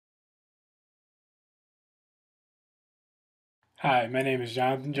Hi, my name is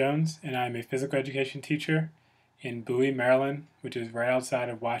Jonathan Jones, and I'm a physical education teacher in Bowie, Maryland, which is right outside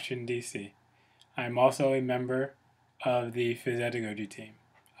of Washington, D.C. I am also a member of the Phys Edagogy team.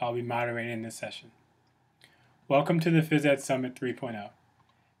 I'll be moderating this session. Welcome to the Phys Ed Summit 3.0.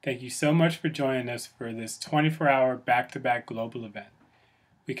 Thank you so much for joining us for this 24-hour back-to-back global event.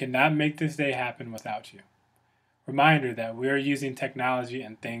 We cannot make this day happen without you. Reminder that we are using technology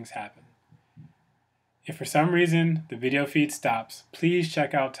and things happen. If for some reason the video feed stops, please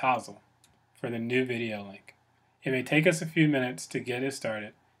check out Tozzle for the new video link. It may take us a few minutes to get it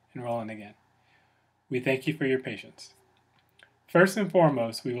started and rolling again. We thank you for your patience. First and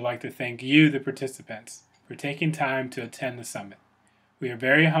foremost, we would like to thank you, the participants, for taking time to attend the summit. We are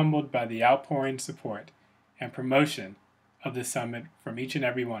very humbled by the outpouring support and promotion of the summit from each and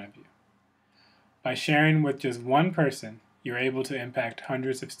every one of you. By sharing with just one person, you're able to impact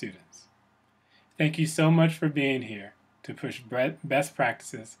hundreds of students. Thank you so much for being here to push best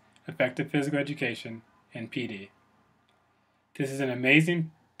practices, effective physical education, and PD. This is an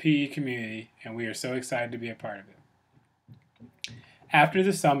amazing PE community, and we are so excited to be a part of it. After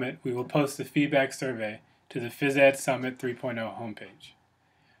the summit, we will post the feedback survey to the Phys Ed Summit 3.0 homepage.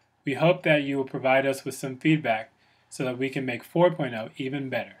 We hope that you will provide us with some feedback so that we can make 4.0 even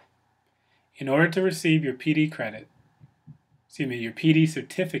better. In order to receive your PD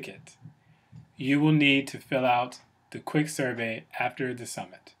certificate, you will need to fill out the quick survey after the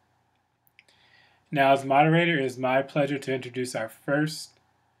summit. Now, as moderator, it is my pleasure to introduce our first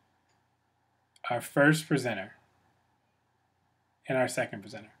presenter and our second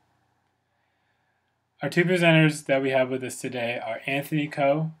presenter. Our two presenters that we have with us today are Anthony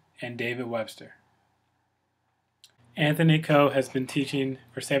Coe and David Webster. Anthony Coe has been teaching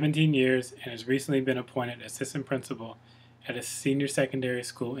for 17 years and has recently been appointed assistant principal at a senior secondary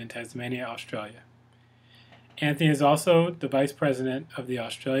school in Tasmania, Australia. Anthony is also the Vice President of the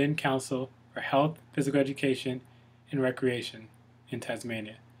Australian Council for Health, Physical Education, and Recreation in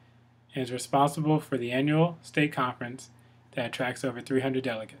Tasmania, and is responsible for the annual state conference that attracts over 300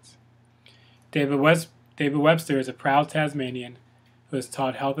 delegates. David Webster is a proud Tasmanian who has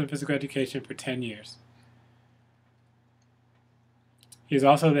taught health and physical education for 10 years. He is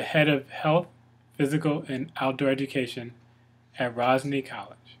also the head of health, physical, and outdoor education at Rosny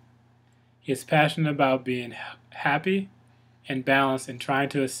College. He is passionate about being happy and balanced in trying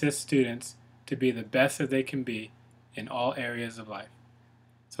to assist students to be the best that they can be in all areas of life.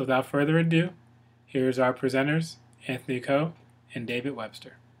 So without further ado, here's our presenters, Anthony Coe and David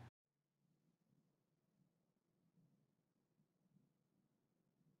Webster.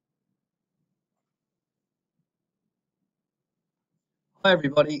 Hi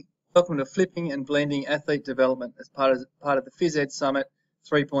everybody, welcome to Flipping and Blending Athlete Development as part of the Phys Ed Summit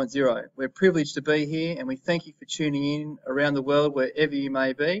 3.0. We're privileged to be here and we thank you for tuning in around the world wherever you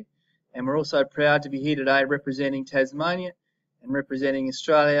may be. And we're also proud to be here today representing Tasmania and representing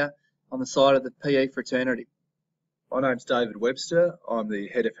Australia on the side of the PE fraternity. My name's David Webster. I'm the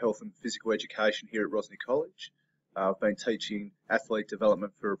Head of Health and Physical Education here at Rosny College. I've been teaching athlete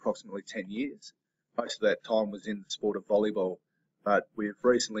development for approximately 10 years. Most of that time was in the sport of volleyball, but we've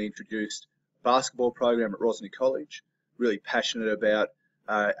recently introduced a basketball program at Rosny College, really passionate about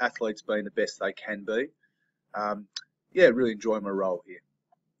athletes being the best they can be. Really enjoying my role here.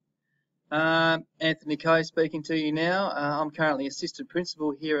 Anthony Coe speaking to you now. I'm currently assistant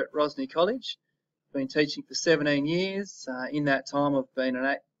principal here at Rosny College. Been teaching for 17 years. In that time I've been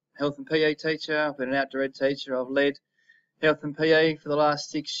a health and PE teacher, I've been an outdoor ed teacher, I've led health and PE for the last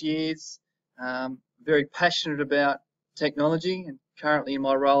 6 years. Very passionate about technology, and currently in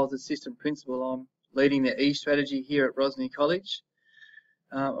my role as assistant principal I'm leading the e-strategy here at Rosny College.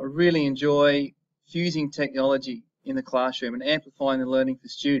 I really enjoy fusing technology in the classroom and amplifying the learning for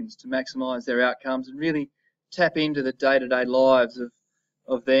students to maximise their outcomes and really tap into the day-to-day lives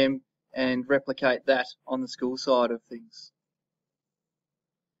of them and replicate that on the school side of things.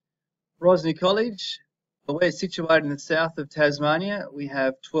 Rosny College, we're situated in the south of Tasmania. We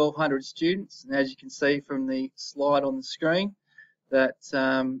have 1,200 students, and as you can see from the slide on the screen, that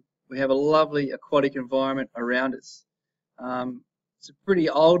we have a lovely aquatic environment around us. It's a pretty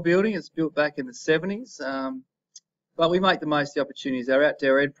old building. It's built back in the 70s, but we make the most of the opportunities. Our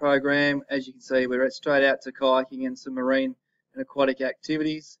outdoor ed program, as you can see, we're straight out to kayaking and some marine and aquatic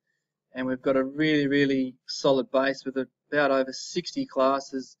activities, and we've got a really, really solid base with about over 60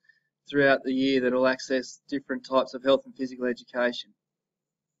 classes throughout the year that will access different types of health and physical education.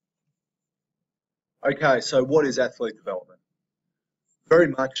 Okay, so what is athlete development? Very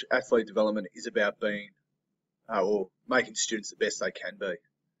much athlete development is about being or making students the best they can be.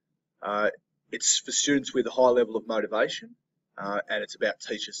 It's for students with a high level of motivation and it's about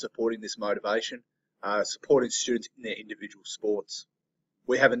teachers supporting this motivation, supporting students in their individual sports.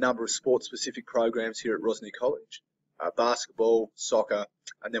 We have a number of sport-specific programs here at Rosny College, basketball, soccer,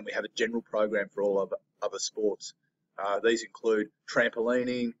 and then we have a general program for all other sports. These include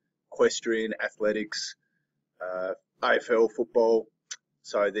trampolining, equestrian, athletics, AFL football.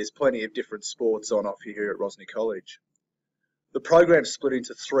 So there's plenty of different sports on offer here at Rosny College. The program's split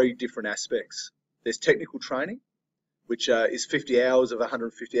into 3 different aspects. There's technical training, which is 50 hours of a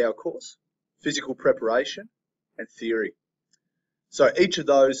 150-hour course, physical preparation, and theory. So each of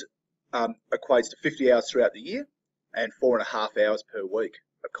those equates to 50 hours throughout the year and 4.5 hours per week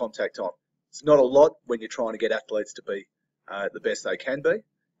of contact time. It's not a lot when you're trying to get athletes to be the best they can be.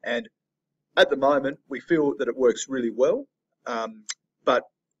 And at the moment, we feel that it works really well. But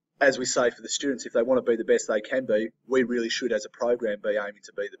as we say for the students, if they want to be the best they can be, we really should, as a program, be aiming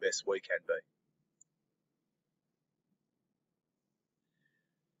to be the best we can be.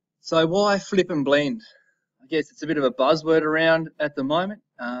 So why flip and blend? I guess it's a bit of a buzzword around at the moment.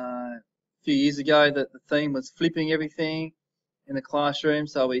 A few years ago, the theme was flipping everything in the classroom.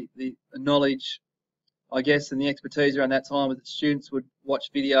 So the knowledge, I guess, and the expertise around that time was that students would watch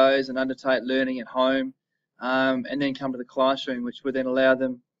videos and undertake learning at home, and then come to the classroom, which would then allow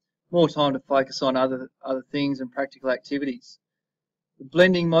them more time to focus on other things and practical activities. The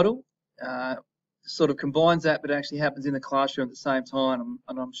blending model sort of combines that, but actually happens in the classroom at the same time.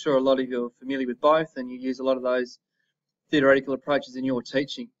 And I'm sure a lot of you are familiar with both, and you use a lot of those theoretical approaches in your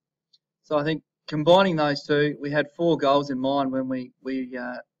teaching. So I think combining those two, we had 4 goals in mind when we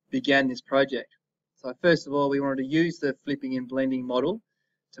began this project. So first of all, we wanted to use the flipping and blending model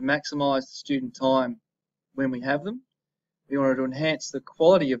to maximise the student time when we have them. We wanted to enhance the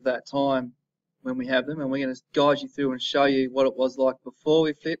quality of that time when we have them, and we're going to guide you through and show you what it was like before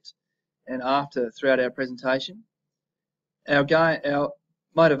we flipped and after throughout our presentation. Our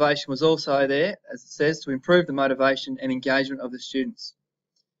motivation was also there, as it says, to improve the motivation and engagement of the students,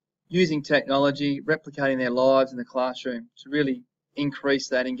 using technology, replicating their lives in the classroom to really increase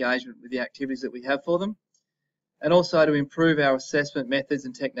that engagement with the activities that we have for them, and also to improve our assessment methods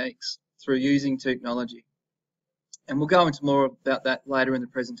and techniques through using technology. And we'll go into more about that later in the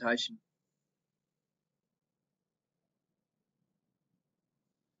presentation.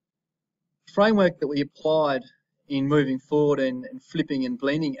 The framework that we applied in moving forward and flipping and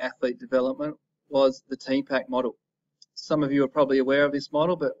blending athlete development was the TeamPack model. Some of you are probably aware of this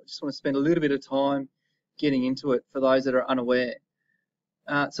model, but I just want to spend a little bit of time getting into it for those that are unaware.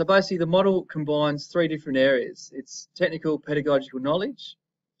 So basically the model combines 3 different areas. It's technical pedagogical knowledge,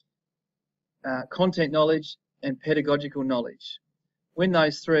 content knowledge, and pedagogical knowledge. When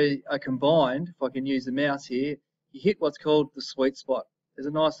those 3 are combined, if I can use the mouse here, you hit what's called the sweet spot. There's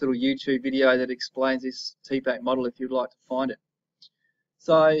a nice little YouTube video that explains this TPAC model if you'd like to find it.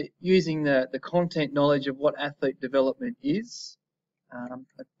 So using the content knowledge of what athlete development is,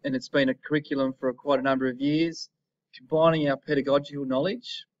 and it's been a curriculum for quite a number of years, combining our pedagogical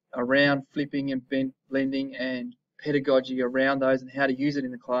knowledge around flipping and blending and pedagogy around those and how to use it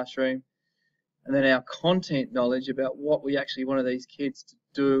in the classroom, and then our content knowledge about what we actually wanted these kids to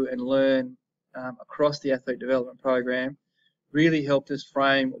do and learn across the athlete development program really helped us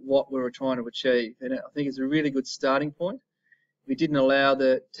frame what we were trying to achieve. And I think it's a really good starting point. We didn't allow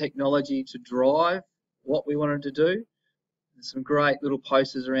the technology to drive what we wanted to do. There's some great little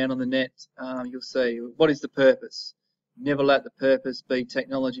posters around on the net. You'll see, what is the purpose? Never let the purpose be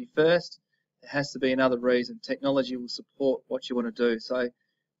technology first. There has to be another reason. Technology will support what you want to do. So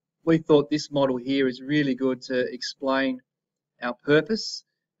we thought this model here is really good to explain our purpose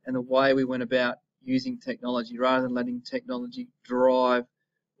and the way we went about using technology rather than letting technology drive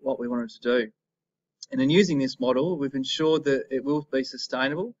what we wanted to do. And in using this model, we've ensured that it will be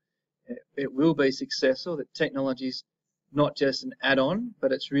sustainable, it will be successful, that technology is not just an add-on,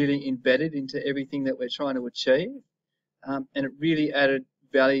 but it's really embedded into everything that we're trying to achieve. And it really added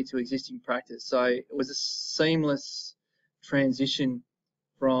value to existing practice. So it was a seamless transition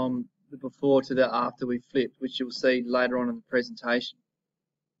from the before to the after we flipped, which you'll see later on in the presentation.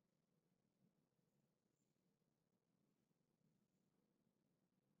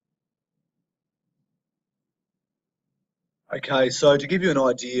 Okay, so to give you an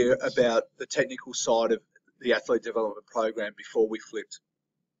idea about the technical side of the athlete development program before we flipped,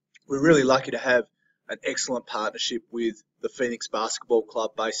 we're really lucky to have an excellent partnership with the Phoenix Basketball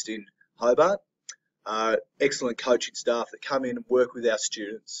Club based in Hobart. Excellent coaching staff that come in and work with our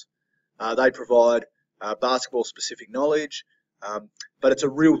students. They provide basketball specific knowledge, but it's a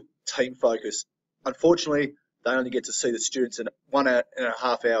real team focus. Unfortunately, they only get to see the students in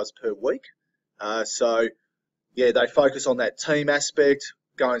 1.5 hours per week. So yeah, they focus on that team aspect,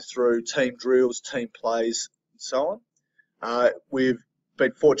 going through team drills, team plays, and so on. We've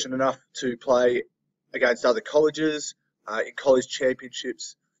been fortunate enough to play against other colleges in college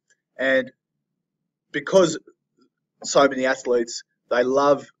championships, and because so many athletes, they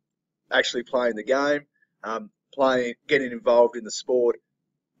love actually playing the game, getting involved in the sport.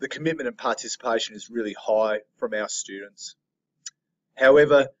 The commitment and participation is really high from our students.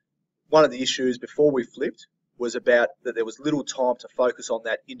 However, one of the issues before we flipped was about that there was little time to focus on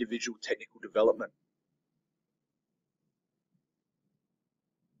that individual technical development.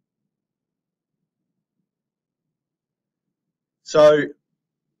 So,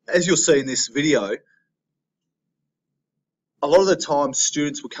 as you'll see in this video, a lot of the time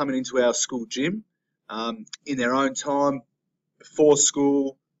students were coming into our school gym in their own time, before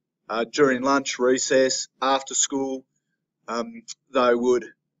school, during lunch, recess, after school. They would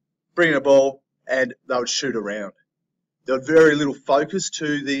bring a ball and they would shoot around. There was very little focus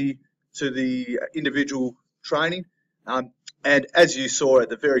to the individual training. And as you saw at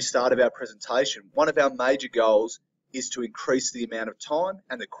the very start of our presentation, one of our major goals is to increase the amount of time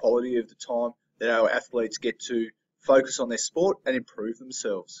and the quality of the time that our athletes get to focus on their sport and improve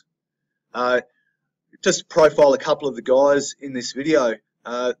themselves. Just profile a couple of the guys in this video.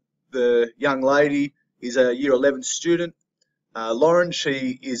 The young lady is a Year 11 student. Lauren,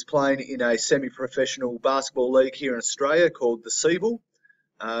 she is playing in a semi-professional basketball league here in Australia called the Seabull.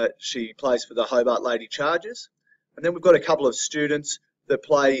 She plays for the Hobart Lady Chargers. And then we've got a couple of students that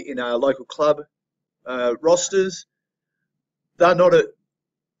play in our local club rosters. They're not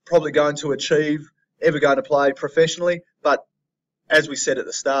probably going to achieve, ever going to play professionally, but as we said at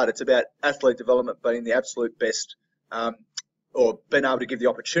the start, it's about athlete development being the absolute best, or being able to give the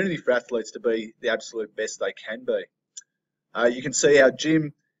opportunity for athletes to be the absolute best they can be. You can see our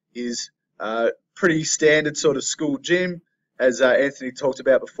gym is pretty standard sort of school gym, as Anthony talked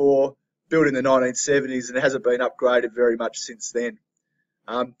about before, built in the 1970s, and it hasn't been upgraded very much since then.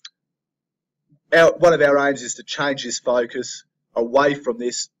 One of our aims is to change this focus away from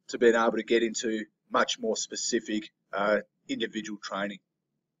this to being able to get into much more specific individual training.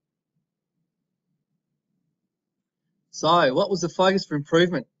 So what was the focus for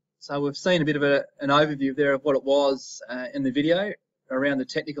improvement? So we've seen a bit of an overview there of what it was in the video around the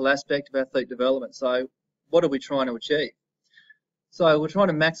technical aspect of athlete development. So what are we trying to achieve? So we're trying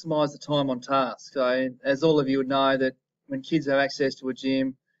to maximise the time on task. So as all of you would know, that when kids have access to a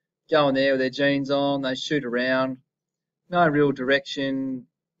gym, go in there with their jeans on, they shoot around, no real direction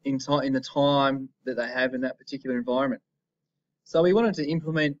in the time that they have in that particular environment. So we wanted to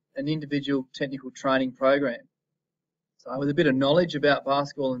implement an individual technical training program. So with a bit of knowledge about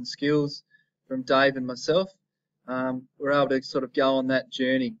basketball and skills from Dave and myself, we're able to sort of go on that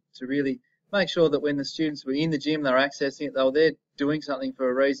journey to really make sure that when the students were in the gym, they were accessing it, they were there doing something for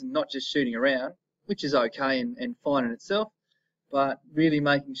a reason, not just shooting around, which is okay and fine in itself, but really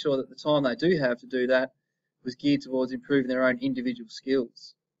making sure that the time they do have to do that was geared towards improving their own individual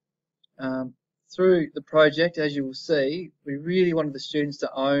skills. Through the project, as you will see, we really wanted the students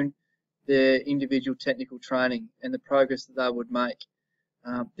to own their individual technical training and the progress that they would make.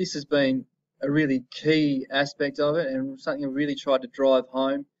 This has been a really key aspect of it and something we really tried to drive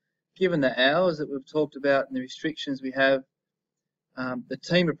home. Given the hours that we've talked about and the restrictions we have, the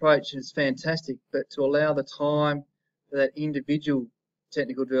team approach is fantastic, but to allow the time for that individual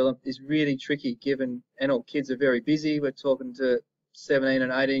technical development is really tricky given, and all kids are very busy. We're talking to 17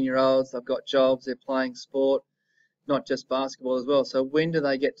 and 18-year-olds, they've got jobs, they're playing sport, not just basketball as well. So when do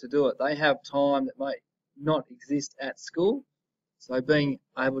they get to do it? They have time that might not exist at school. So being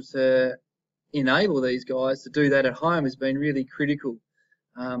able to enable these guys to do that at home has been really critical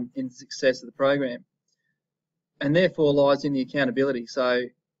in the success of the program. And therefore lies in the accountability. So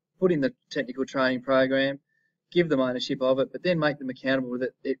put in the technical training program, give them ownership of it, but then make them accountable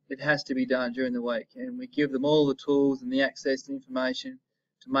that it has to be done during the week. And we give them all the tools and the access to information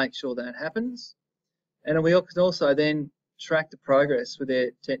to make sure that happens. And we can also then track the progress with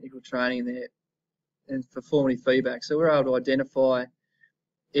their technical training and for formative feedback. So we're able to identify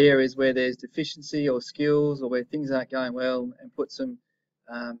areas where there's deficiency or skills or where things aren't going well and put some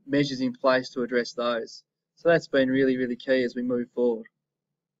measures in place to address those. So that's been really, really key as we move forward.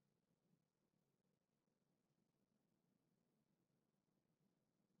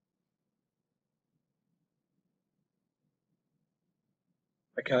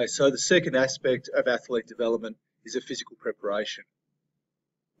 Okay, so the second aspect of athlete development is a physical preparation.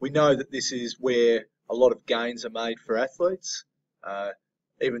 We know that this is where a lot of gains are made for athletes,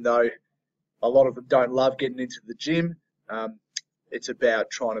 even though a lot of them don't love getting into the gym. it's about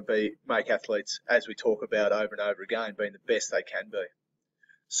trying to make athletes, as we talk about over and over again, being the best they can be.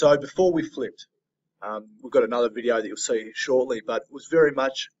 So before we flipped, we've got another video that you'll see shortly, but it was very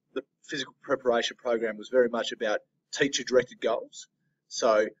much, the physical preparation program was very much about teacher-directed goals.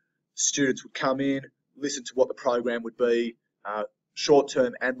 So students would come in, listen to what the program would be,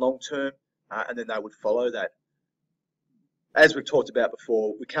 short-term and long-term, and then they would follow that. As we've talked about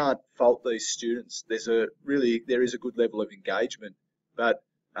before, we can't fault these students. There is a good level of engagement, but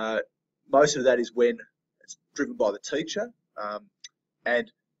most of that is when it's driven by the teacher.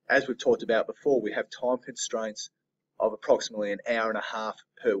 And as we've talked about before, we have time constraints of approximately an hour and a half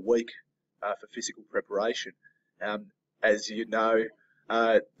per week for physical preparation. As you know,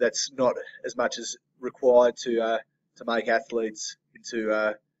 that's not as much as required to make athletes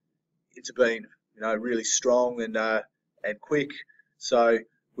into being, really strong and quick. So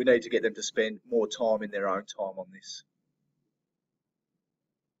we need to get them to spend more time in their own time on this.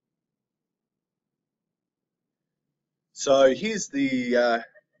 So here's a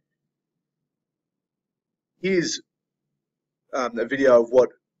video of what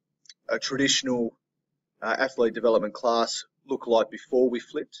a traditional athlete development class looked like before we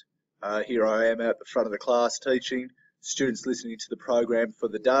flipped. Here I am at the front of the class teaching, students listening to the program for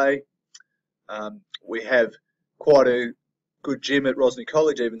the day. We have quite a good gym at Rosny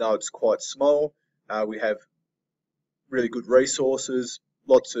College, even though it's quite small. We have really good resources,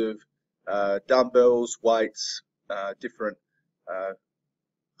 lots of dumbbells, weights, different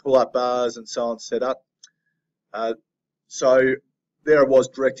pull-up bars and so on set up. So there I was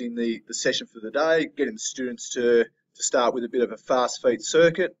directing the session for the day, getting the students to start with a bit of a fast feet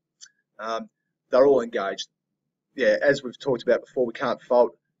circuit. They're all engaged. Yeah, as we've talked about before, we can't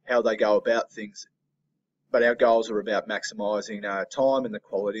fault how they go about things, but our goals are about maximising time and the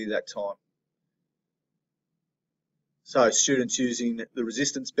quality of that time. So students using the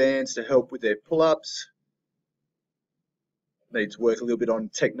resistance bands to help with their pull-ups. Need to work a little bit on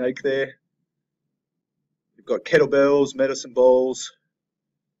technique there. We've got kettlebells, medicine balls,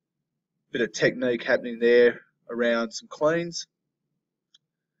 bit of technique happening there around some cleans,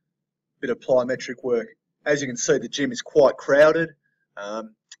 bit of plyometric work. As you can see, the gym is quite crowded,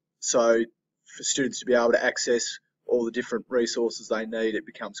 so for students to be able to access all the different resources they need, it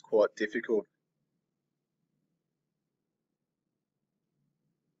becomes quite difficult.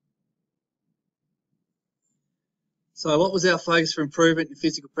 So what was our focus for improvement in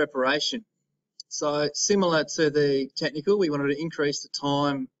physical preparation? So similar to the technical, we wanted to increase the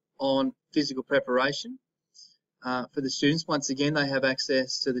time on physical preparation for the students. Once again, they have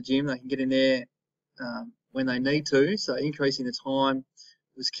access to the gym. They can get in there when they need to. So increasing the time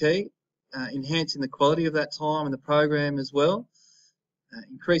was key. Enhancing the quality of that time and the program as well.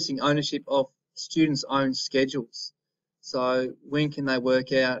 Increasing ownership of students' own schedules. So when can they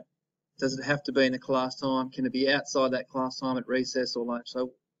work out? Does it have to be in the class time? Can it be outside that class time at recess or lunch?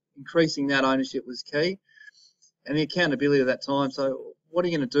 So increasing that ownership was key. And the accountability of that time. So what are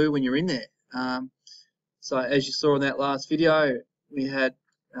you going to do when you're in there? So as you saw in that last video, we had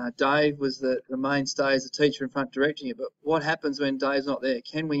Dave was the mainstay as a teacher in front directing it. But what happens when Dave's not there?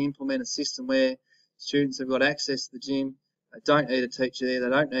 Can we implement a system where students have got access to the gym? They don't need a teacher there. They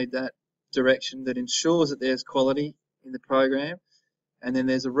don't need that direction that ensures that there's quality in the program. And then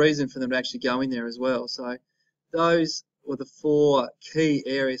there's a reason for them to actually go in there as well. So those were the 4 key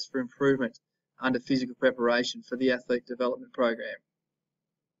areas for improvement under physical preparation for the athlete development program.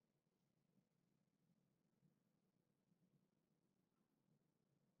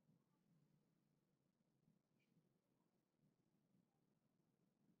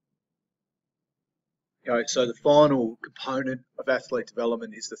 Okay, so the final component of athlete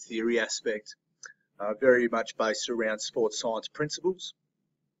development is the theory aspect, very much based around sports science principles.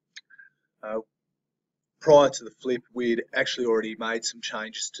 Prior to the flip, we'd actually already made some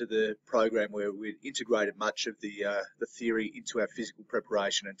changes to the program where we'd integrated much of the theory into our physical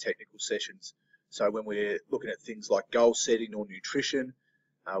preparation and technical sessions. So when we're looking at things like goal setting or nutrition,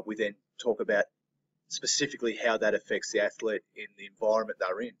 we then talk about specifically how that affects the athlete in the environment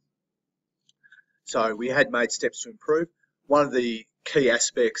they're in. So we had made steps to improve. One of the key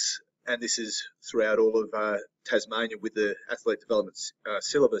aspects, and this is throughout all of Tasmania with the athlete development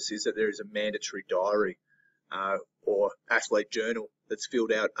syllabus, is that there is a mandatory diary or athlete journal that's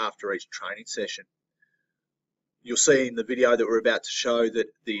filled out after each training session. You'll see in the video that we're about to show that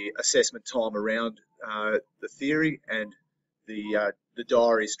the assessment time around the theory and the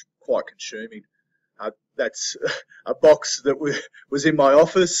diary is quite consuming. That's a box that was in my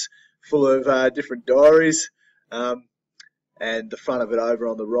office full of different diaries, and the front of it over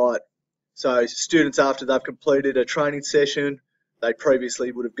on the right. So students, after they've completed a training session, they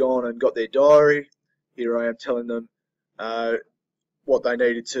previously would have gone and got their diary. Here I am telling them what they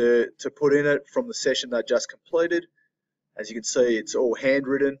needed to put in it from the session they just completed. As you can see, it's all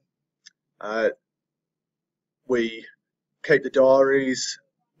handwritten. We keep the diaries,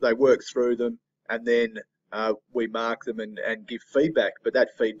 they work through them, and then we mark them and give feedback. But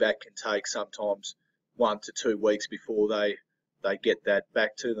that feedback can take sometimes 1 to 2 weeks before they get that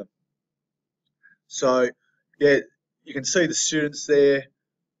back to them. So yeah, you can see the students there.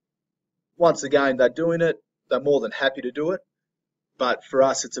 Once again, they're doing it. They're more than happy to do it. But for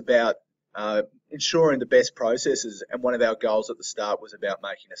us, it's about ensuring the best processes. And one of our goals at the start was about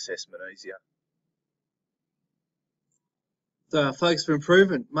making assessment easier. So our focus for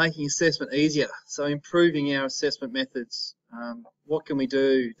improvement, making assessment easier. So improving our assessment methods. What can we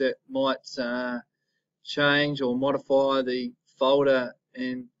do that might change or modify the folder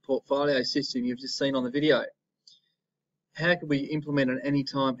and portfolio system you've just seen on the video? How can we implement an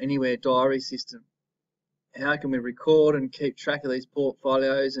anytime, anywhere diary system? How can we record and keep track of these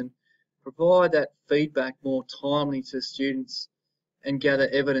portfolios and provide that feedback more timely to students and gather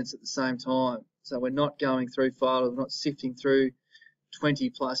evidence at the same time? So we're not going through files, we're not sifting through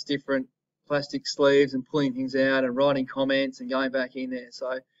 20 plus different plastic sleeves and pulling things out and writing comments and going back in there. So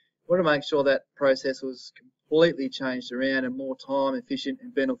we want to make sure that process was completely changed around and more time efficient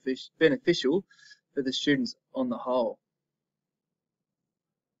and beneficial for the students on the whole.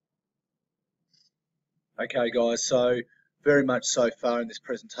 Okay guys, so very much so far in this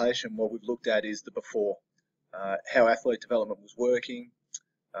presentation what we've looked at is the before, how athlete development was working.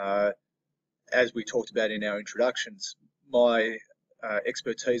 As we talked about in our introductions, my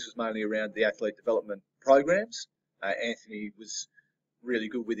expertise was mainly around the athlete development programs. Anthony was really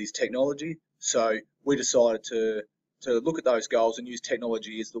good with his technology, so we decided to look at those goals and use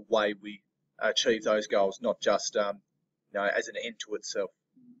technology as the way we achieve those goals, not just as an end to itself.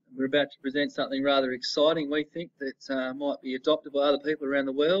 We're about to present something rather exciting, we think, that might be adopted by other people around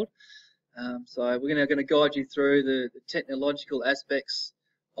the world. So we're now going to guide you through the technological aspects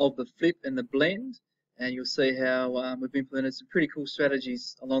of the flip and the blend, and you'll see how we've implemented some pretty cool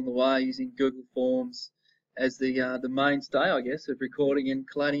strategies along the way using Google Forms as the mainstay, I guess, of recording and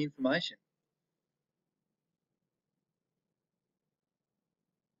collating information.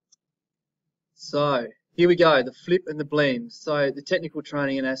 So here we go, the flip and the blend. So the technical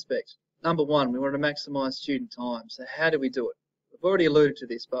training and aspect. Number one, we want to maximise student time. So how do we do it? I've already alluded to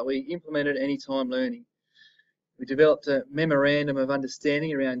this, but we implemented anytime learning. We developed a memorandum of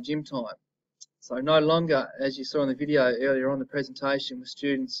understanding around gym time. So no longer, as you saw in the video earlier on the presentation, with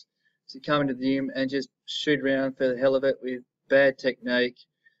students to come into the gym and just shoot around for the hell of it with bad technique,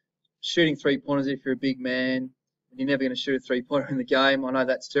 shooting three-pointers if you're a big man, and you're never going to shoot a three-pointer in the game. I know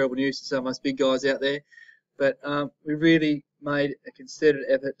that's terrible news to some of us big guys out there, but we really made a concerted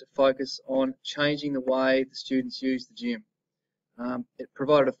effort to focus on changing the way the students use the gym. It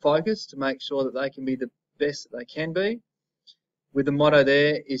provided a focus to make sure that they can be the best that they can be, with the motto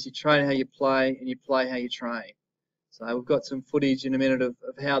there is you train how you play and you play how you train. So we've got some footage in a minute of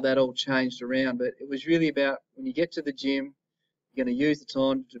how that all changed around, but it was really about when you get to the gym, you're going to use the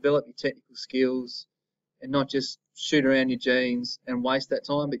time to develop your technical skills and not just shoot around your jeans and waste that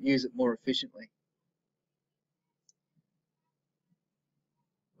time, but use it more efficiently.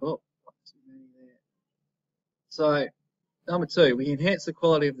 Oh, too many there. So number two, we enhance the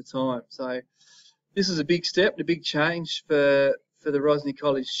quality of the time. So this is a big step, a big change for the Rosny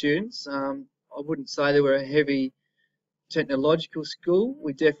College students. I wouldn't say they were a heavy technological school.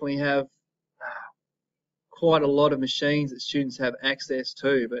 We definitely have quite a lot of machines that students have access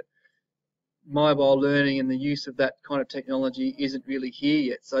to, but mobile learning and the use of that kind of technology isn't really here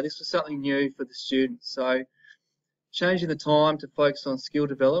yet. So this was something new for the students. So changing the time to focus on skill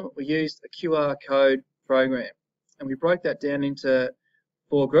development, we used a QR code program and we broke that down into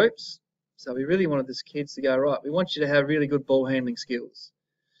 4 groups. So we really wanted the kids to go, right, we want you to have really good ball handling skills,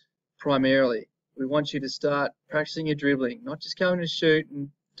 primarily. We want you to start practicing your dribbling, not just going to shoot and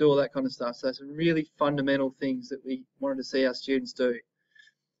do all that kind of stuff. So some really fundamental things that we wanted to see our students do.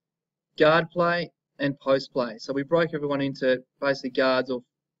 Guard play and post play. So we broke everyone into basically guards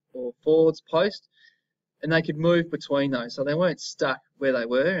or forwards, post, and they could move between those. So they weren't stuck where they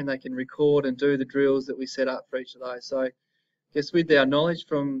were, and they can record and do the drills that we set up for each of those. So I guess with our knowledge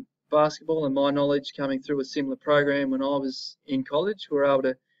from basketball and my knowledge coming through a similar program when I was in college, we were able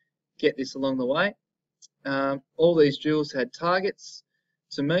to get this along the way. All these drills had targets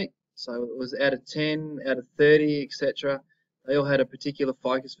to meet, so it was out of 10, out of 30, etc. They all had a particular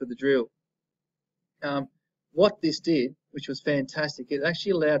focus for the drill. What this did, which was fantastic, it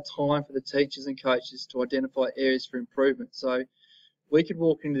actually allowed time for the teachers and coaches to identify areas for improvement. So we could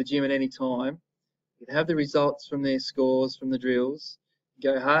walk into the gym at any time, you'd have the results from their scores from the drills,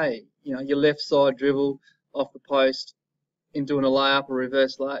 go, hey, you know, your left side dribble off the post in doing a layup or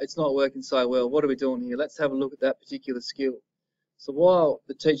reverse layup, it's not working so well. What are we doing here? Let's have a look at that particular skill. So while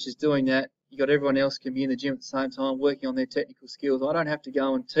the teacher's doing that, you got everyone else can be in the gym at the same time working on their technical skills. I don't have to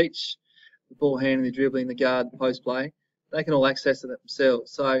go and teach the ball handling, the dribbling, the guard, the post play. They can all access it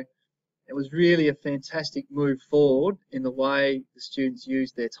themselves. So it was really a fantastic move forward in the way the students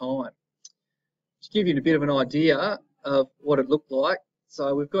used their time. To give you a bit of an idea of what it looked like,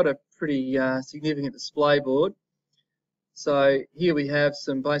 so we've got a pretty significant display board. So here we have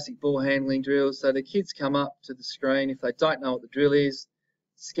some basic ball handling drills. So the kids come up to the screen. If they don't know what the drill is,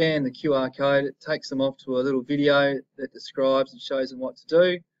 scan the QR code. It takes them off to a little video that describes and shows them what to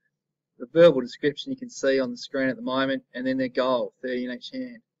do. The verbal description you can see on the screen at the moment, and then their goal, 30 in each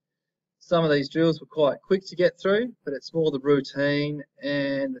hand. Some of these drills were quite quick to get through, but it's more the routine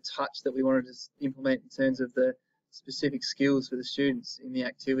and the touch that we wanted to implement in terms of the specific skills for the students in the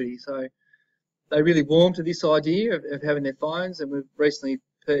activity. So they really warmed to this idea of having their phones, and we've recently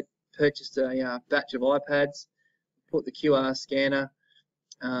purchased a batch of iPads, put the QR scanner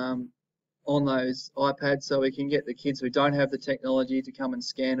on those iPads so we can get the kids who don't have the technology to come and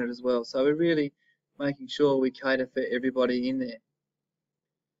scan it as well. So we're really making sure we cater for everybody in there.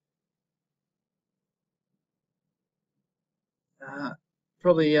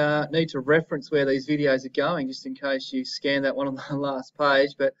 Probably need to reference where these videos are going just in case you scan that one on the last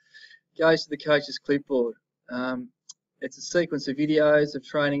page, but goes to the coach's clipboard. It's a sequence of videos of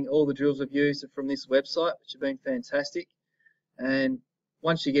training. All the drills we've used are from this website, which have been fantastic. And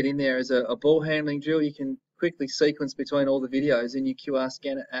once you get in there as a ball handling drill, you can quickly sequence between all the videos in your QR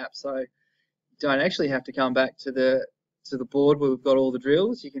scanner app. So you don't actually have to come back to the board where we've got all the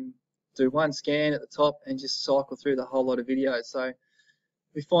drills. You can do one scan at the top and just cycle through the whole lot of videos. So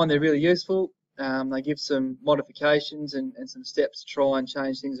we find they're really useful. They give some modifications and some steps to try and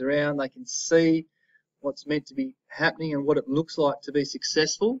change things around. They can see what's meant to be happening and what it looks like to be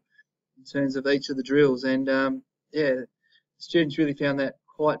successful in terms of each of the drills. And yeah, students really found that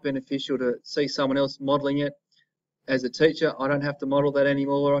quite beneficial to see someone else modelling it. As a teacher, I don't have to model that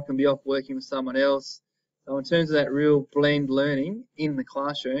anymore. I can be off working with someone else. So in terms of that real blend learning in the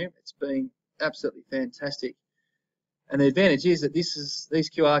classroom, it's been absolutely fantastic. And the advantage is that these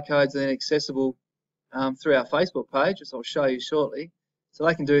QR codes are then accessible through our Facebook page, which I'll show you shortly. So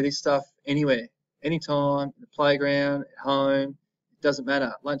they can do this stuff anywhere, anytime, in the playground, at home, it doesn't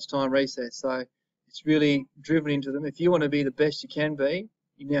matter, lunchtime, recess. So it's really driven into them. If you want to be the best you can be,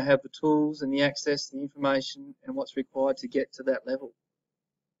 you now have the tools and the access, the information, and what's required to get to that level.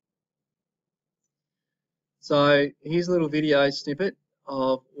 So here's a little video snippet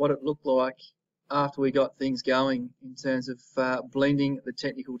of what it looked like after we got things going in terms of blending the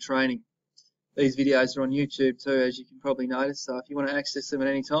technical training. These videos are on YouTube too, as you can probably notice. So if you want to access them at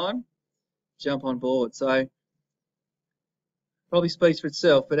any time, jump on board. So probably speaks for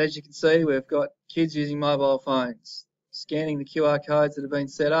itself, but as you can see, we've got kids using mobile phones, scanning the QR codes that have been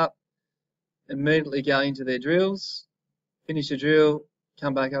set up, immediately go into their drills, finish a drill,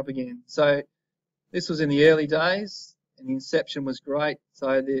 come back up again. So this was in the early days, and the inception was great.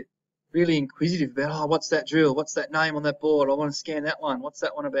 So they're really inquisitive about, oh, what's that drill? What's that name on that board? I want to scan that one. What's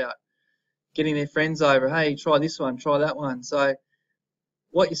that one about? Getting their friends over, hey, try this one, try that one. So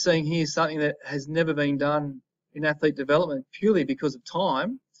what you're seeing here is something that has never been done in athlete development purely because of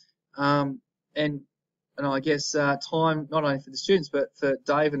time, and I guess time not only for the students but for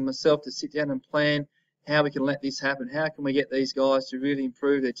Dave and myself to sit down and plan how we can let this happen. How can we get these guys to really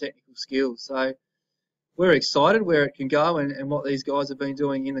improve their technical skills? So we're excited where it can go and what these guys have been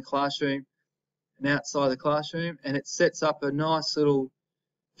doing in the classroom and outside the classroom, and it sets up a nice little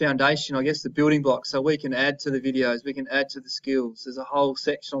foundation, I guess, the building block, so we can add to the videos, we can add to the skills. There's a whole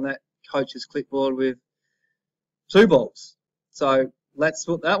section on that coach's clipboard with 2 balls. So let's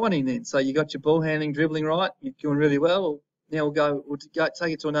put that one in then. So you got your ball handling, dribbling right, you're doing really well. Now we'll go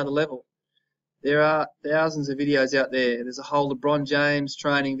take it to another level. There are thousands of videos out there. There's a whole LeBron James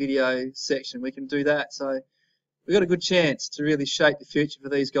training video section. We can do that. So we've got a good chance to really shape the future for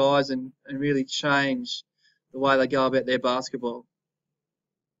these guys and really change the way they go about their basketball.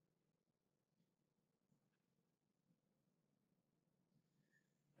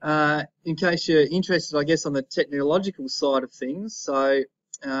 In case you're interested, I guess, on the technological side of things, so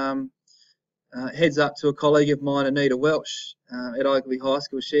heads up to a colleague of mine, Anita Welsh, at Oakley High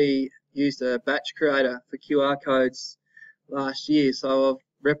School. She used a batch creator for QR codes last year, so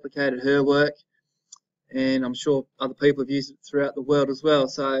I've replicated her work, and I'm sure other people have used it throughout the world as well.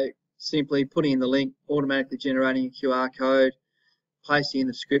 So simply putting in the link, automatically generating a QR code, pasting in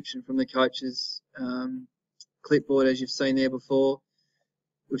the description from the coach's clipboard, as you've seen there before.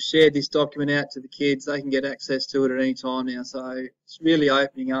 We've shared this document out to the kids. They can get access to it at any time now. So it's really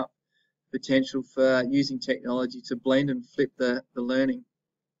opening up potential for using technology to blend and flip the learning.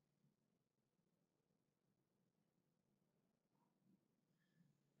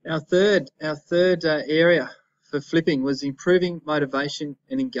 Our third area for flipping was improving motivation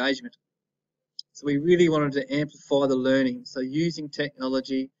and engagement. So we really wanted to amplify the learning. So using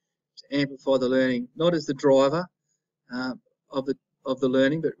technology to amplify the learning, not as the driver of the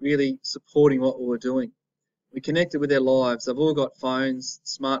learning, but really supporting what we were doing. We connected with their lives. They've all got phones,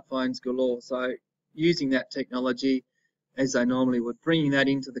 smartphones galore. So using that technology as they normally would, bringing that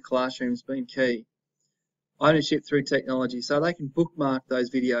into the classroom has been key. Ownership through technology, so they can bookmark those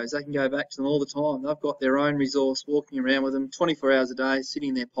videos. They can go back to them all the time. They've got their own resource walking around with them 24 hours a day, sitting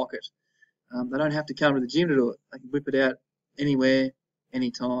in their pocket. They don't have to come to the gym to do it. They can whip it out anywhere,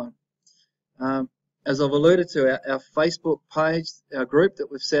 anytime. As I've alluded to, our Facebook page, our group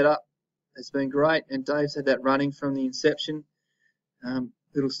that we've set up, has been great, and Dave's had that running from the inception.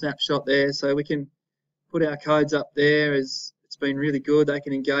 Little snapshot there, so we can put our codes up there. It's been really good. They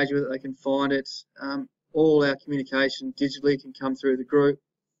can engage with it. They can find it. All our communication digitally can come through the group.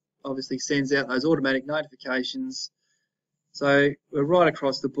 Obviously sends out those automatic notifications. So we're right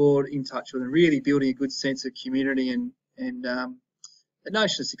across the board in touch with them, really building a good sense of community and a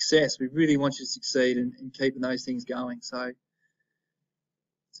notion of success. We really want you to succeed in keeping those things going. So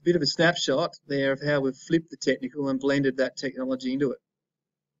it's a bit of a snapshot there of how we've flipped the technical and blended that technology into it.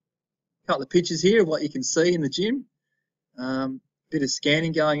 A couple of pictures here of what you can see in the gym. Bit of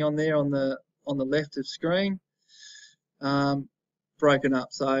scanning going on there on the left of screen, broken up,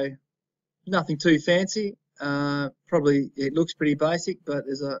 so nothing too fancy. Probably it looks pretty basic, but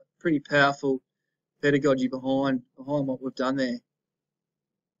there's a pretty powerful pedagogy behind what we've done there.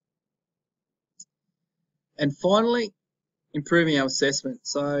 And finally, improving our assessment.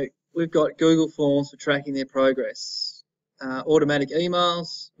 So we've got Google Forms for tracking their progress. Automatic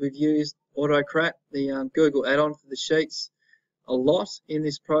emails, we've used Autocrat, the Google add-on for the sheets, a lot in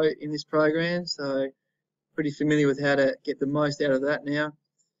this program, so pretty familiar with how to get the most out of that now.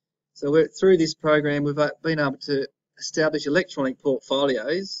 So through this program, we've been able to establish electronic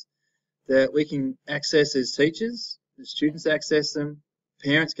portfolios that we can access as teachers. The students access them,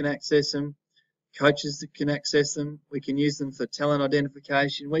 parents can access them, coaches can access them. We can use them for talent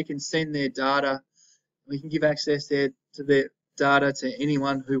identification. We can send their data. We can give access to their data to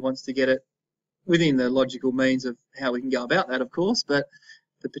anyone who wants to get it, within the logical means of how we can go about that, of course, but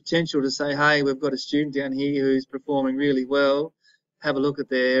the potential to say, hey, we've got a student down here who's performing really well, have a look at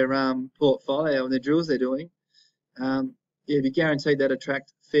their portfolio and the drills they're doing, be guaranteed that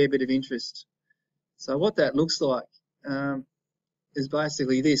attract a fair bit of interest. So what that looks like is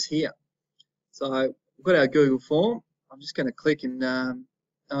basically this here. So we've got our Google form. I'm just going to click and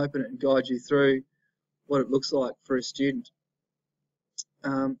open it and guide you through what it looks like for a student.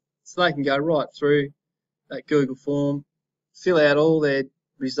 So they can go right through that Google form, fill out all their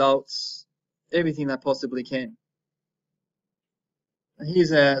results, everything they possibly can. And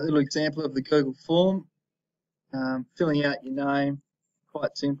here's a little example of the Google form, filling out your name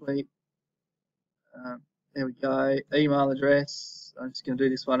quite simply. There we go, email address. I'm just going to do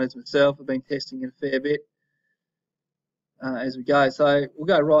this one as myself. I've been testing it a fair bit as we go. So we'll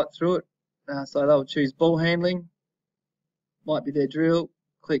go right through it. So they'll choose ball handling, might be their drill.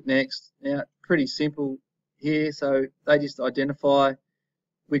 Click next. Now, pretty simple here. So they just identify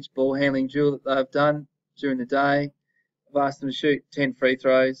which ball handling drill that they've done during the day. I've asked them to shoot 10 free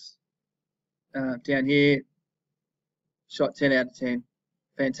throws. Down here, shot 10 out of 10.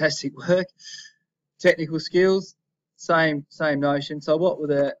 Fantastic work. Technical skills, same notion. So what were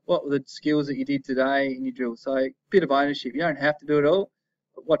the skills that you did today in your drill? So a bit of ownership. You don't have to do it all,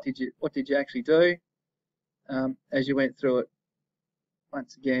 but what did you actually do as you went through it?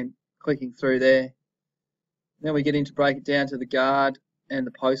 Once again, clicking through there. Then we get into break it down to the guard and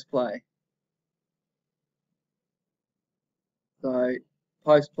the post play. So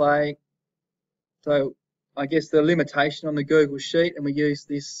post play. So I guess the limitation on the Google sheet, and we use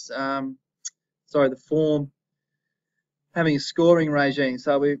this, the form having a scoring regime.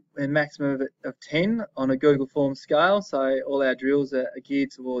 So we're maximum of 10 on a Google form scale. So all our drills are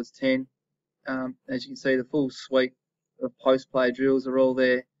geared towards 10. As you can see, the full suite of post-play drills are all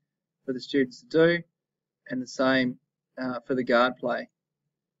there for the students to do, and the same for the guard play.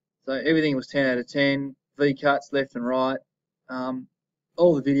 So everything was 10 out of 10, V-cuts left and right,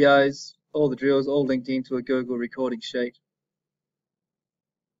 all the videos, all the drills, all linked into a Google recording sheet.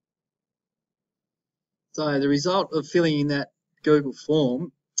 So the result of filling in that Google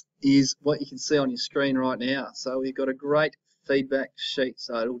form is what you can see on your screen right now. So we've got a great feedback sheet.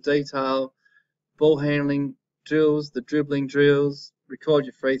 So it'll detail ball handling drills, the dribbling drills, record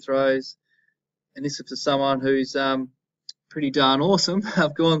your free throws. And this is for someone who's pretty darn awesome.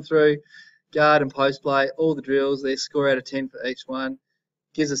 I've gone through guard and post play, all the drills, their score out of 10 for each one,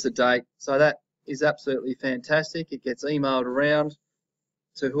 gives us a date. So that is absolutely fantastic. It gets emailed around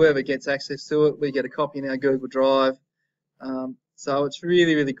to whoever gets access to it. We get a copy in our Google Drive. So it's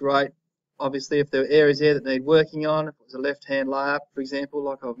really, really great. Obviously, if there are areas there that need working on, if it was a left-hand layup, for example,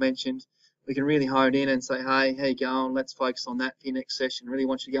 like I've mentioned, we can really hone in and say, hey, how you going? Let's focus on that for your next session. Really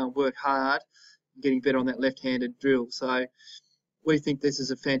want you to go and work hard and getting better on that left-handed drill. So we think this is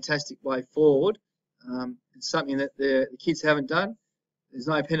a fantastic way forward. It's something that the kids haven't done. There's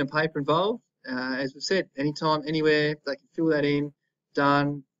no pen and paper involved. As we've said, anytime, anywhere, they can fill that in,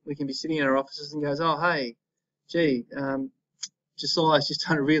 done. We can be sitting in our offices and goes, oh, hey, gee, Josiah's just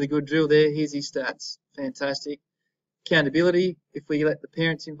done a really good drill there. Here's his stats. Fantastic. Accountability, if we let the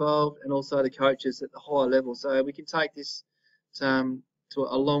parents involved and also the coaches at the higher level. So we can take this to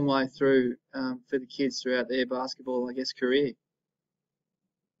a long way through for the kids throughout their basketball, I guess, career.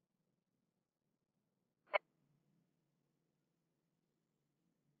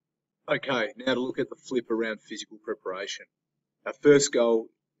 Okay, now to look at the flip around physical preparation. Our first goal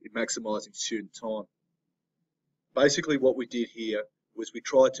is maximising student time. Basically what we did here was we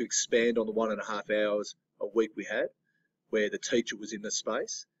tried to expand on the 1.5 hours a week we had, where the teacher was in the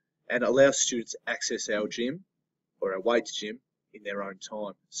space, and allow students to access our gym or our weights gym in their own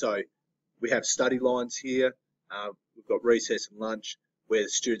time. So we have study lines here, we've got recess and lunch where the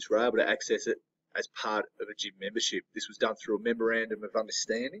students were able to access it as part of a gym membership. This was done through a memorandum of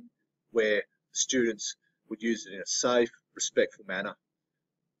understanding where students would use it in a safe, respectful manner.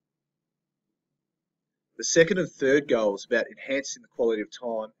 The second and third goals about enhancing the quality of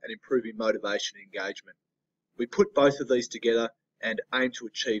time and improving motivation and engagement. We put both of these together and aim to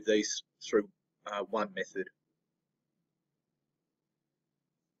achieve these through one method.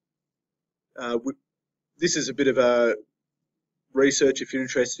 This is a bit of a research if you're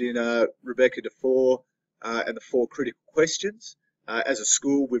interested in Rebecca DeFore and the 4 critical questions. As a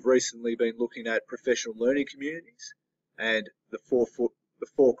school, we've recently been looking at professional learning communities and the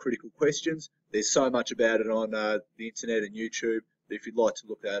four critical questions. There's so much about it on the internet and YouTube that if you'd like to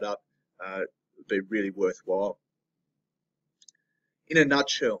look that up, it would be really worthwhile. In a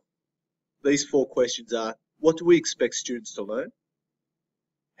nutshell, these 4 questions are: what do we expect students to learn?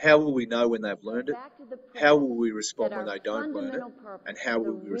 How will we know when they've learned it? How will we respond when they don't learn it? And how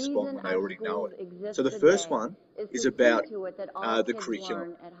will we respond when they already know it? So the first one is about the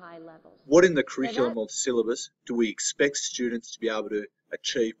curriculum. What in the curriculum or the syllabus do we expect students to be able to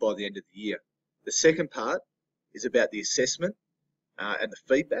achieve by the end of the year? The second part is about the assessment and the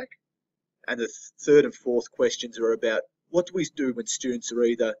feedback. And the third and fourth questions are about what do we do when students are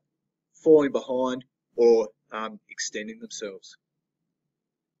either falling behind or extending themselves.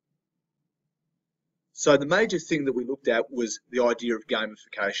 So the major thing that we looked at was the idea of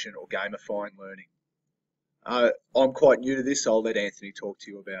gamification or gamifying learning. I'm quite new to this, so I'll let Anthony talk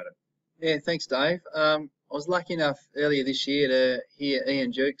to you about it. Yeah, thanks, Dave. I was lucky enough earlier this year to hear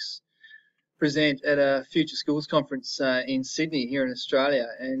Ian Jukes present at a Future Schools conference in Sydney here in Australia,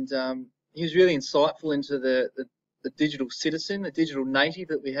 and he was really insightful into the digital citizen, the digital native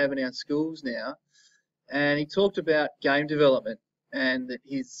that we have in our schools now, and he talked about game development and that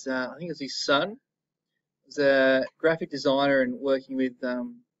his, I think it was his son, was a graphic designer and working with,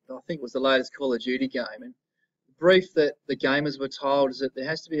 I think it was the latest Call of Duty game, and the brief that the gamers were told is that there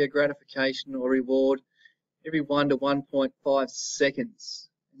has to be a gratification or reward every 1 to 1.5 seconds.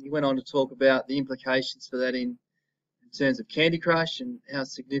 And he went on to talk about the implications for that in terms of Candy Crush and how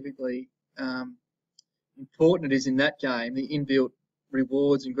significantly important it is in that game, the inbuilt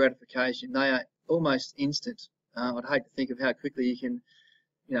rewards and gratification. They are almost instant. I'd hate to think of how quickly you can,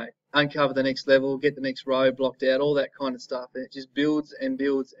 uncover the next level, get the next row blocked out, all that kind of stuff. And it just builds and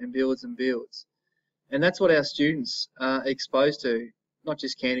builds and builds and builds. And that's what our students are exposed to, not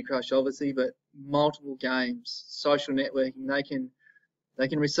just Candy Crush, obviously, but multiple games, social networking. They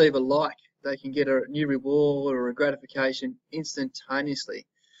can receive a like, they can get a new reward or a gratification instantaneously.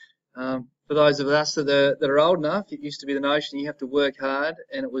 For those of us that are old enough, it used to be the notion you have to work hard,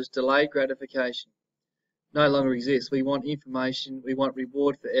 and it was delayed gratification. No longer exists. We want information, we want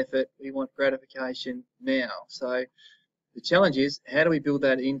reward for effort, we want gratification now. So the challenge is, how do we build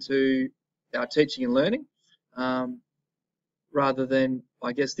that into our teaching and learning, rather than,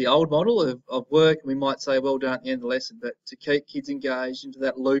 I guess, the old model of work, and we might say, well done at the end of the lesson, but to keep kids engaged into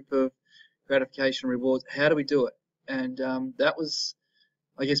that loop of gratification and rewards, how do we do it? And that was,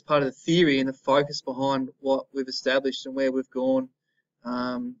 I guess, part of the theory and the focus behind what we've established and where we've gone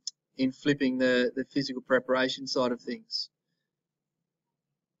in flipping the physical preparation side of things.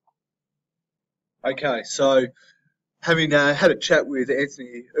 Okay, so having had a chat with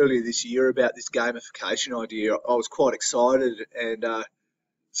Anthony earlier this year about this gamification idea, I was quite excited and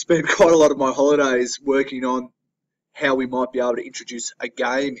spent quite a lot of my holidays working on how we might be able to introduce a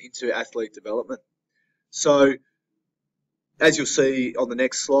game into athlete development. So, as you'll see on the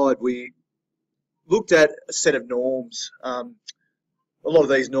next slide, we looked at a set of norms. A lot of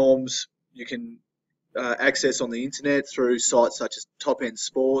these norms you can access on the internet through sites such as Top End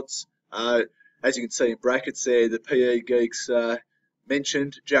Sports. As you can see in brackets there, the PE geeks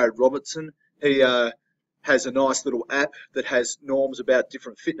mentioned, Jared Robertson. He has a nice little app that has norms about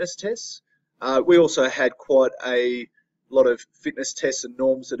different fitness tests. We also had quite a lot of fitness tests and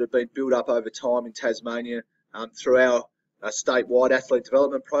norms that have been built up over time in Tasmania through our statewide athlete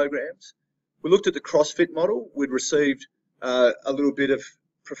development programs. We looked at the CrossFit model. We'd received a little bit of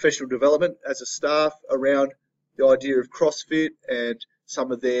professional development as a staff around the idea of CrossFit and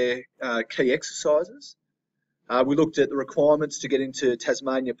some of their key exercises. We looked at the requirements to get into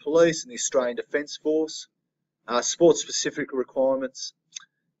Tasmania Police and the Australian Defence Force, sport-specific requirements,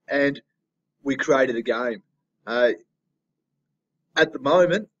 and we created a game. At the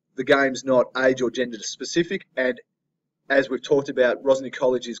moment, the game's not age or gender specific, and as we've talked about, Rosny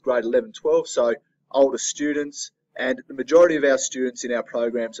College is grade 11, 12, so older students, and the majority of our students in our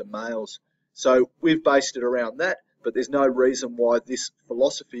programs are males. So we've based it around that, but there's no reason why this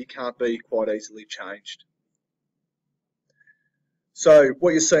philosophy can't be quite easily changed. So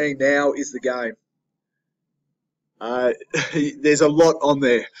what you're seeing now is the game. There's a lot on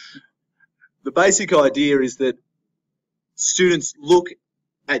there. The basic idea is that students look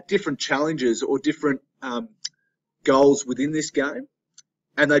at different challenges or different goals within this game,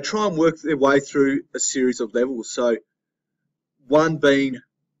 and they try and work their way through a series of levels. So one being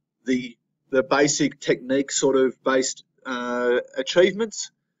the basic technique sort of based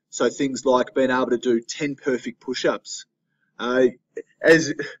achievements. So things like being able to do 10 perfect push-ups.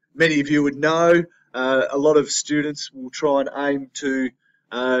 As many of you would know, a lot of students will try and aim to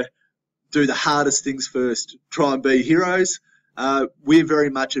do the hardest things first, try and be heroes. We're very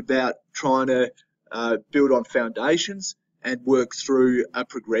much about trying to build on foundations and work through a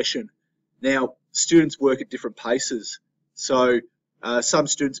progression. Now, students work at different paces. So some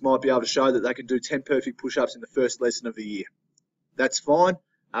students might be able to show that they can do 10 perfect push-ups in the first lesson of the year. That's fine.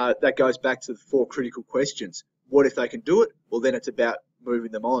 That goes back to the 4 critical questions. What if they can do it? Well, then it's about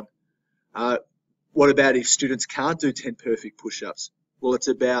moving them on. What about if students can't do 10 perfect push-ups? Well, it's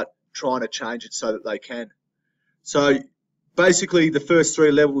about trying to change it so that they can. So basically, the first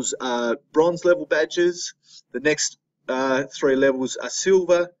 3 levels are bronze level badges. The next 3 levels are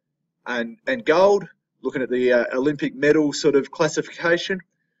silver and gold, looking at the Olympic medal sort of classification.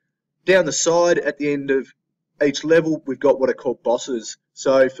 Down the side, at the end of each level, we've got what are called bosses.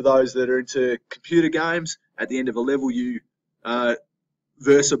 So for those that are into computer games, at the end of a level, you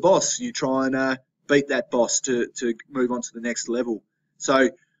verse a boss. You try and beat that boss to move on to the next level.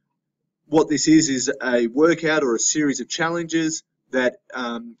 So what this is a workout or a series of challenges that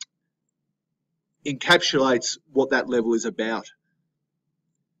encapsulates what that level is about.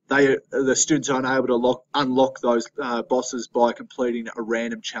 The students aren't able to unlock those bosses by completing a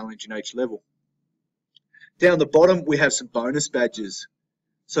random challenge in each level. Down the bottom, we have some bonus badges.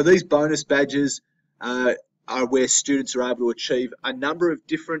 So these bonus badges are where students are able to achieve a number of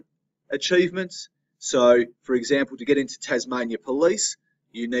different achievements. So, for example, to get into Tasmania Police,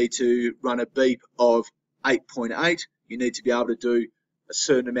 you need to run a beep of 8.8. You need to be able to do a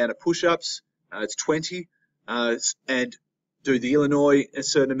certain amount of push-ups. It's 20. And do the Illinois a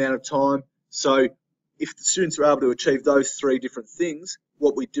certain amount of time. So if the students are able to achieve those 3 different things,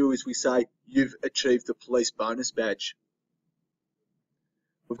 what we do is we say, you've achieved the police bonus badge.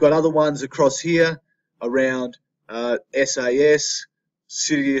 We've got other ones across here around SAS,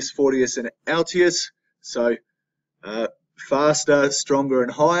 Sirius, Fortius and Altius. So faster, stronger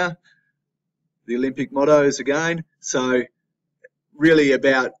and higher. The Olympic mottos again. So really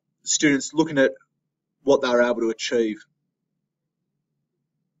about students looking at what they're able to achieve.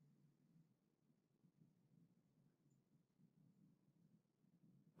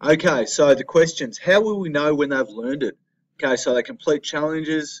 Okay, so the questions. How will we know when they've learned it? Okay, so they complete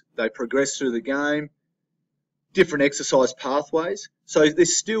challenges, they progress through the game, different exercise pathways. So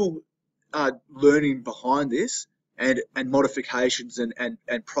there's still learning behind this and modifications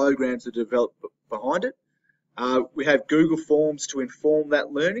and programs that develop behind it. We have Google Forms to inform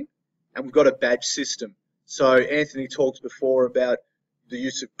that learning, and we've got a badge system. So Anthony talked before about the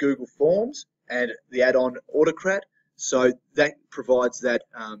use of Google Forms and the add-on Autocrat. So that provides that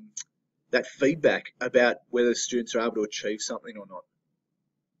that feedback about whether students are able to achieve something or not.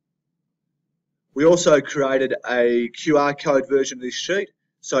 We also created a QR code version of this sheet.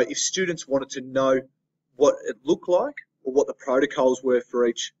 So if students wanted to know what it looked like or what the protocols were for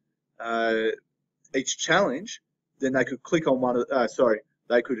each challenge, then they could click on one of,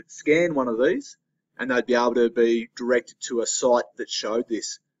 they could scan one of these and they'd be able to be directed to a site that showed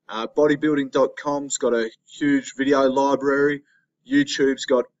this. Bodybuilding.com's got a huge video library. YouTube's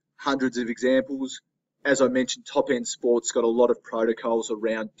got hundreds of examples. As I mentioned, Top End Sport's got a lot of protocols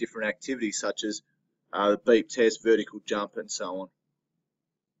around different activities such as beep test, vertical jump, and so on.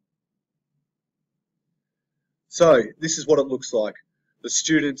 So this is what it looks like. The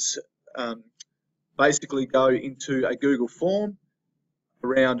students basically go into a Google form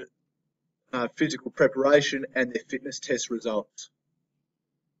around physical preparation and their fitness test results.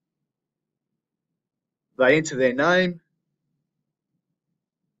 They enter their name,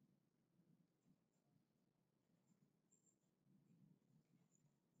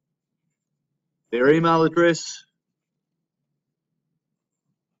 their email address,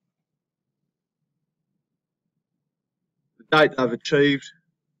 the date they've achieved,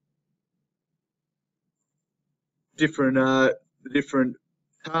 the different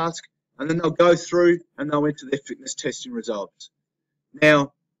task, and then they'll go through and they'll enter their fitness testing results.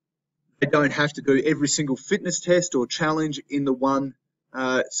 Now, they don't have to do every single fitness test or challenge in the one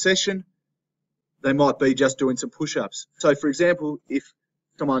session. They might be just doing some push-ups. So, for example, if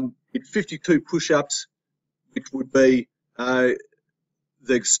someone did 52 push-ups, which would be the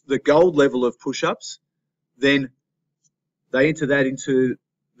gold level of push-ups, then they enter that into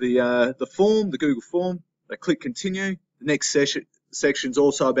the form, the Google form. They click continue. The next section's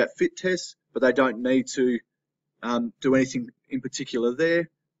also about fit tests, but they don't need to do anything in particular there.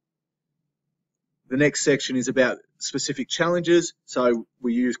 The next section is about specific challenges. So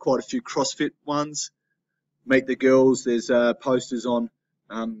we use quite a few CrossFit ones. Meet the Girls, there's posters on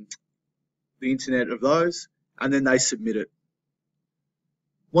the internet of those, and then they submit it.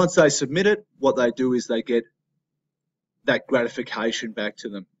 Once they submit it, what they do is they get that gratification back to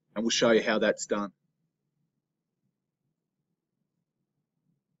them, and we'll show you how that's done.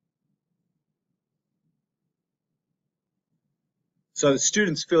 So the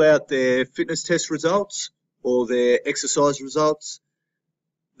students fill out their fitness test results or their exercise results.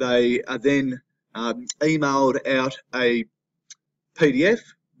 They are then emailed out a PDF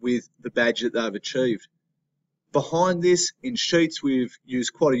with the badge that they've achieved. Behind this, in Sheets, we've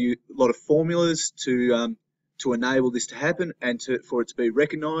used quite a lot of formulas to enable this to happen and for it to be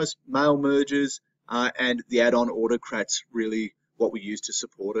recognised. Mail merges and the add-on Autocrat's really what we use to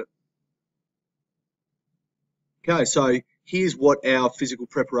support it. Okay, so here's what our physical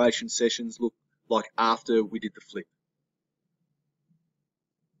preparation sessions look like after we did the flip.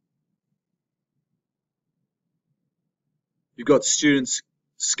 You've got students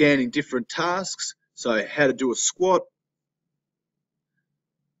scanning different tasks, so how to do a squat.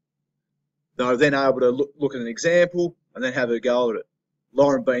 They're then able to look at an example and then have a go at it.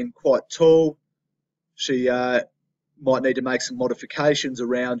 Lauren being quite tall, she might need to make some modifications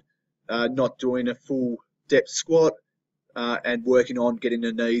around not doing a full depth squat and working on getting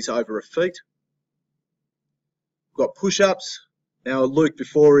her knees over her feet. We've got push-ups. Now Luke,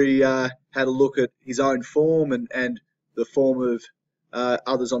 before he had a look at his own form and the form of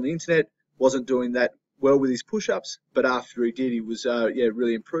others on the internet, wasn't doing that well with his push-ups, but after he did, he was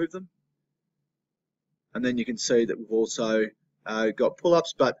really improved them. And then you can see that we've also got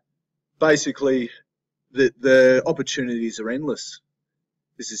pull-ups, but basically the opportunities are endless.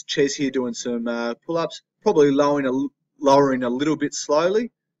 This is Ches here doing some pull-ups, probably lowering a little bit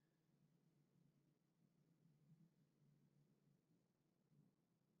slowly.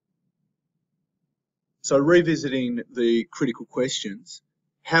 So revisiting the critical questions,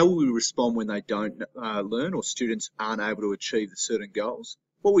 how will we respond when they don't learn or students aren't able to achieve the certain goals?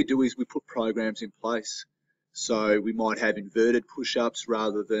 What we do is we put programs in place. So we might have inverted push-ups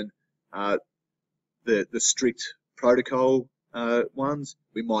rather than the strict protocol ones.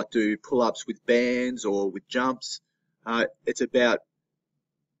 We might do pull-ups with bands or with jumps. It's about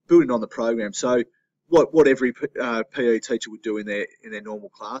building on the program. So what every PE teacher would do in their normal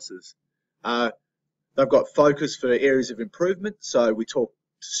classes. They've got focus for areas of improvement. So we talk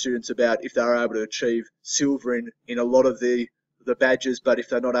to students about if they're able to achieve silver in a lot of the badges, but if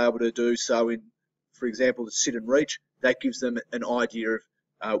they're not able to do so in, for example, the sit and reach, that gives them an idea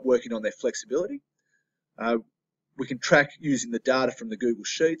of working on their flexibility. We can track using the data from the Google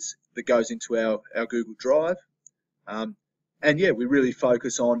Sheets that goes into our Google Drive. And yeah, we really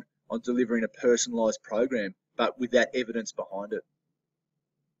focus on delivering a personalised program, but with that evidence behind it.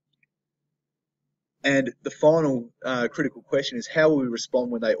 And the final critical question is, how will we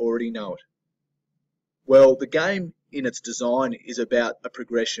respond when they already know it? Well, the game in its design is about a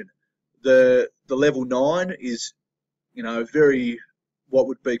progression. The level 9 is, very what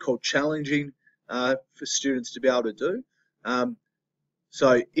would be called challenging for students to be able to do.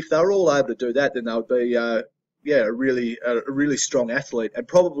 So if they're all able to do that, then they'll be a really strong athlete. And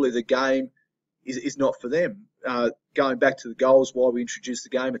probably the game is not for them. Going back to the goals, why we introduced the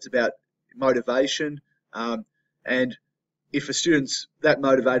game, it's about motivation. And if a student's that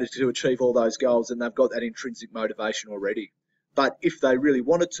motivated to achieve all those goals, then they've got that intrinsic motivation already. But if they really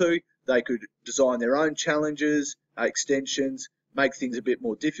wanted to, they could design their own challenges, extensions, make things a bit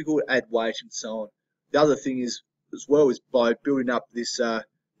more difficult, add weight and so on. The other thing is, as well, is by building up this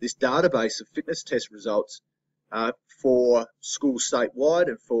database of fitness test results for schools statewide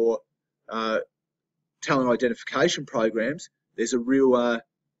and for talent identification programs, there's a real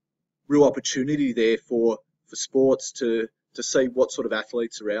opportunity there for sports to see what sort of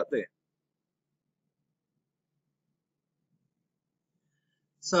athletes are out there.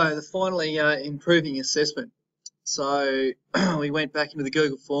 So finally, improving assessment. So we went back into the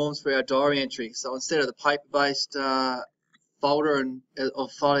Google Forms for our diary entry. So instead of the paper-based folder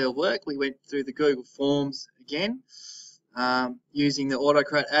of folio of work, we went through the Google Forms again, using the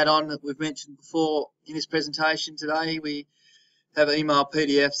AutoCrat add-on that we've mentioned before in this presentation today. We have email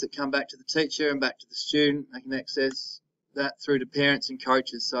PDFs that come back to the teacher and back to the student. They can access that through to parents and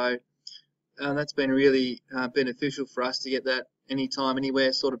coaches. So that's been really beneficial for us to get that anytime,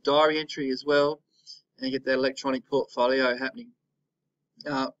 anywhere sort of diary entry as well, and get that electronic portfolio happening.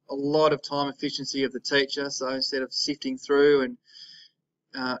 A lot of time efficiency of the teacher, so instead of sifting through and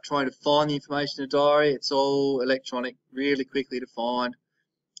trying to find the information in a diary, it's all electronic, really quickly to find.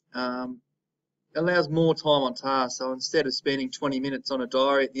 Allows more time on task, so instead of spending 20 minutes on a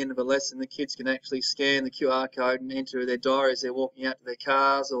diary at the end of a lesson, the kids can actually scan the QR code and enter their diary as they're walking out to their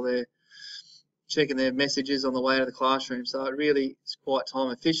cars, or they're checking their messages on the way to the classroom. So it really is quite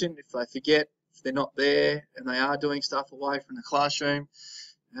time efficient. If they forget, if they're not there and they are doing stuff away from the classroom,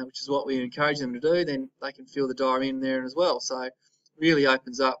 which is what we encourage them to do, then they can fill the diary in there as well. So it really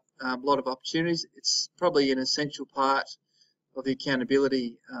opens up a lot of opportunities. It's probably an essential part of the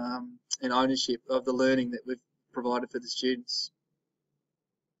accountability and ownership of the learning that we've provided for the students.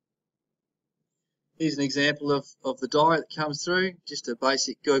 Here's an example of the diary that comes through, just a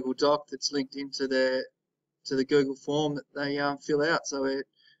basic Google Doc that's linked into the Google form that they fill out. So we're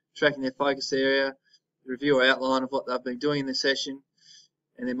tracking their focus area, the review or outline of what they've been doing in the session,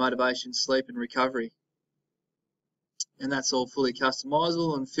 and their motivation, sleep and recovery. And that's all fully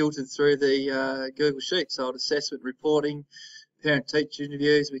customisable and filtered through the Google Sheet. So at assessment, reporting, parent-teacher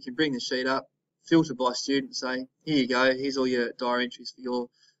interviews, we can bring the sheet up, filter by student, say, here you go, here's all your diary entries for your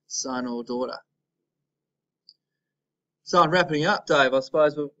son or daughter. So I'm wrapping up, Dave. I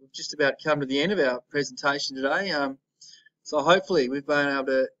suppose we've just about come to the end of our presentation today. So hopefully we've been able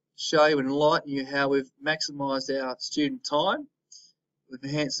to show you and enlighten you how we've maximised our student time. We've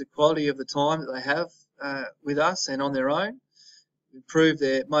enhanced the quality of the time that they have with us and on their own, improved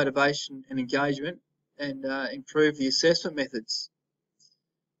their motivation and engagement, and improve the assessment methods.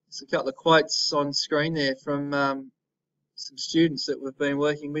 There's a couple of quotes on screen there from some students that we've been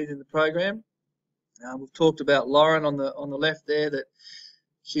working with in the program. We've talked about Lauren on the left there, that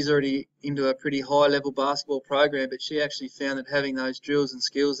she's already into a pretty high level basketball program, but she actually found that having those drills and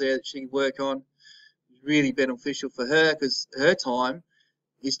skills there that she can work on is really beneficial for her, because her time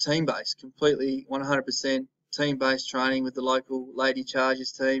is team-based, completely 100% team-based training with the local Lady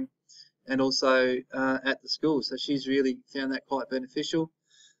Chargers team, and also at the school. So she's really found that quite beneficial.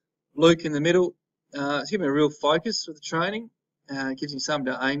 Luke in the middle, it's given a real focus with the training, gives him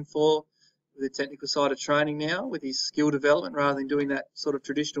something to aim for with the technical side of training now, with his skill development, rather than doing that sort of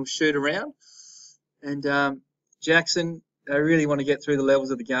traditional shoot around. And Jackson, they really want to get through the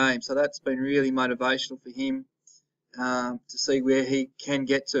levels of the game, so that's been really motivational for him to see where he can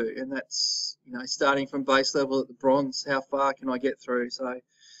get to, and that's, starting from base level at the bronze, how far can I get through? So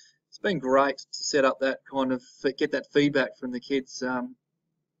it's been great to set up that kind of, get that feedback from the kids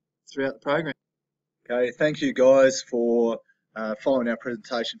throughout the program. Okay, thank you guys for following our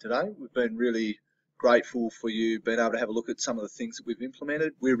presentation today. We've been really grateful for you being able to have a look at some of the things that we've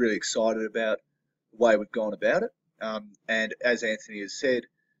implemented. We're really excited about the way we've gone about it. And as Anthony has said,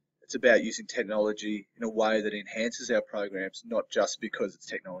 it's about using technology in a way that enhances our programs, not just because it's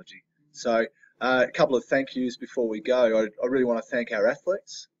technology. So A couple of thank yous before we go. I really want to thank our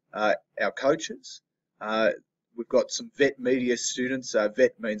athletes, our coaches. We've got some vet media students.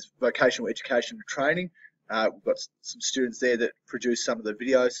 Vet means vocational education and training. We've got some students there that produce some of the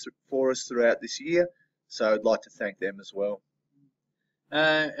videos for us throughout this year. So I'd like to thank them as well.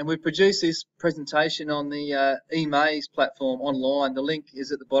 And we've produced this presentation on the eMaze platform online. The link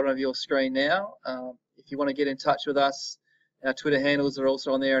is at the bottom of your screen now. If you want to get in touch with us, our Twitter handles are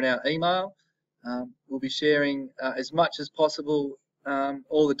also on there, and our email. We'll be sharing as much as possible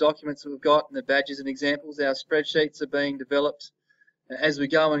all the documents that we've got and the badges and examples. Our spreadsheets are being developed as we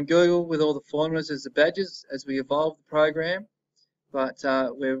go on Google with all the formulas as the badges as we evolve the program. But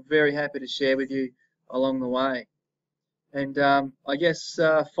we're very happy to share with you along the way. And I guess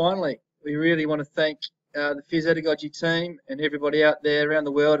finally, we really want to thank the Phys Pedagogy team and everybody out there around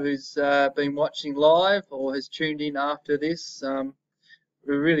the world who's been watching live or has tuned in after this.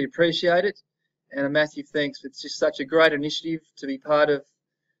 We really appreciate it. And a massive thanks. It's just such a great initiative to be part of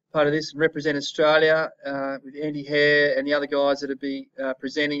this and represent Australia with Andy Hare and the other guys that will be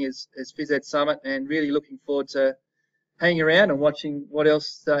presenting as Phys Ed Summit, and really looking forward to hanging around and watching what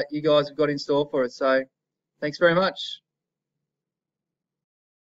else you guys have got in store for us. So thanks very much.